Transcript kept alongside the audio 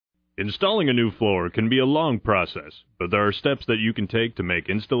Installing a new floor can be a long process, but there are steps that you can take to make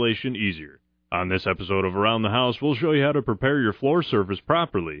installation easier. On this episode of Around the House, we'll show you how to prepare your floor surface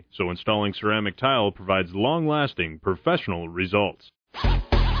properly so installing ceramic tile provides long-lasting, professional results.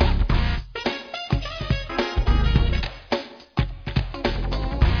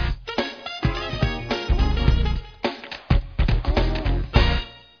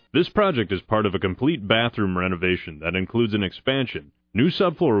 This project is part of a complete bathroom renovation that includes an expansion. New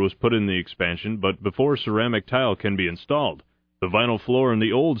subfloor was put in the expansion, but before ceramic tile can be installed, the vinyl floor in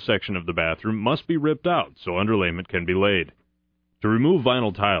the old section of the bathroom must be ripped out so underlayment can be laid. To remove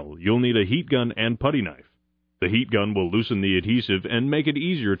vinyl tile, you'll need a heat gun and putty knife. The heat gun will loosen the adhesive and make it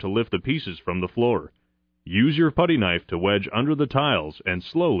easier to lift the pieces from the floor. Use your putty knife to wedge under the tiles and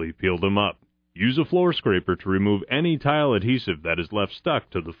slowly peel them up. Use a floor scraper to remove any tile adhesive that is left stuck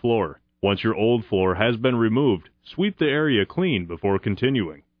to the floor. Once your old floor has been removed, sweep the area clean before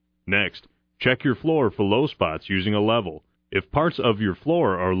continuing. Next, check your floor for low spots using a level. If parts of your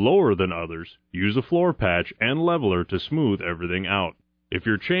floor are lower than others, use a floor patch and leveler to smooth everything out. If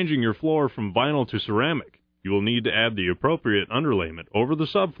you're changing your floor from vinyl to ceramic, you will need to add the appropriate underlayment over the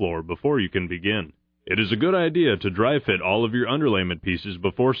subfloor before you can begin. It is a good idea to dry fit all of your underlayment pieces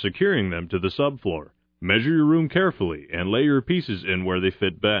before securing them to the subfloor. Measure your room carefully and lay your pieces in where they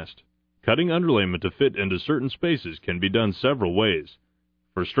fit best. Cutting underlayment to fit into certain spaces can be done several ways.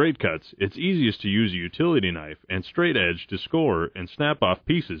 For straight cuts, it's easiest to use a utility knife and straight edge to score and snap off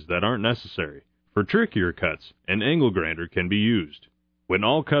pieces that aren't necessary. For trickier cuts, an angle grinder can be used. When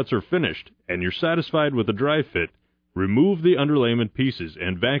all cuts are finished and you're satisfied with the dry fit, remove the underlayment pieces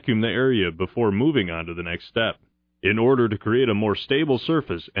and vacuum the area before moving on to the next step. In order to create a more stable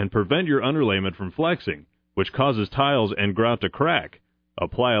surface and prevent your underlayment from flexing, which causes tiles and grout to crack,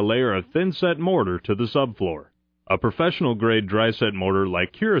 apply a layer of thin-set mortar to the subfloor. A professional-grade dry-set mortar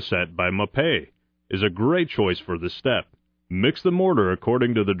like Curaset by Mapei is a great choice for this step. Mix the mortar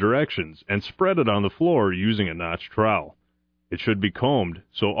according to the directions and spread it on the floor using a notched trowel. It should be combed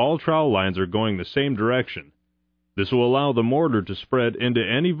so all trowel lines are going the same direction. This will allow the mortar to spread into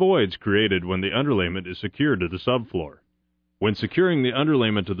any voids created when the underlayment is secured to the subfloor. When securing the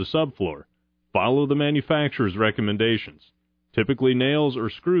underlayment to the subfloor, follow the manufacturer's recommendations. Typically, nails or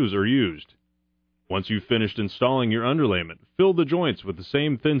screws are used. Once you've finished installing your underlayment, fill the joints with the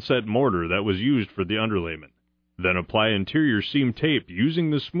same thin-set mortar that was used for the underlayment. Then apply interior seam tape using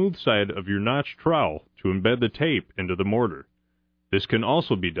the smooth side of your notched trowel to embed the tape into the mortar. This can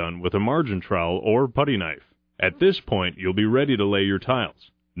also be done with a margin trowel or putty knife. At this point, you'll be ready to lay your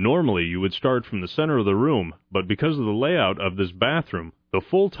tiles. Normally, you would start from the center of the room, but because of the layout of this bathroom, the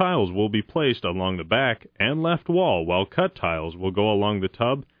full tiles will be placed along the back and left wall, while cut tiles will go along the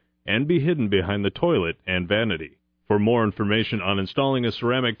tub and be hidden behind the toilet and vanity. For more information on installing a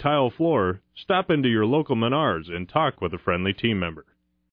ceramic tile floor, stop into your local Menards and talk with a friendly team member.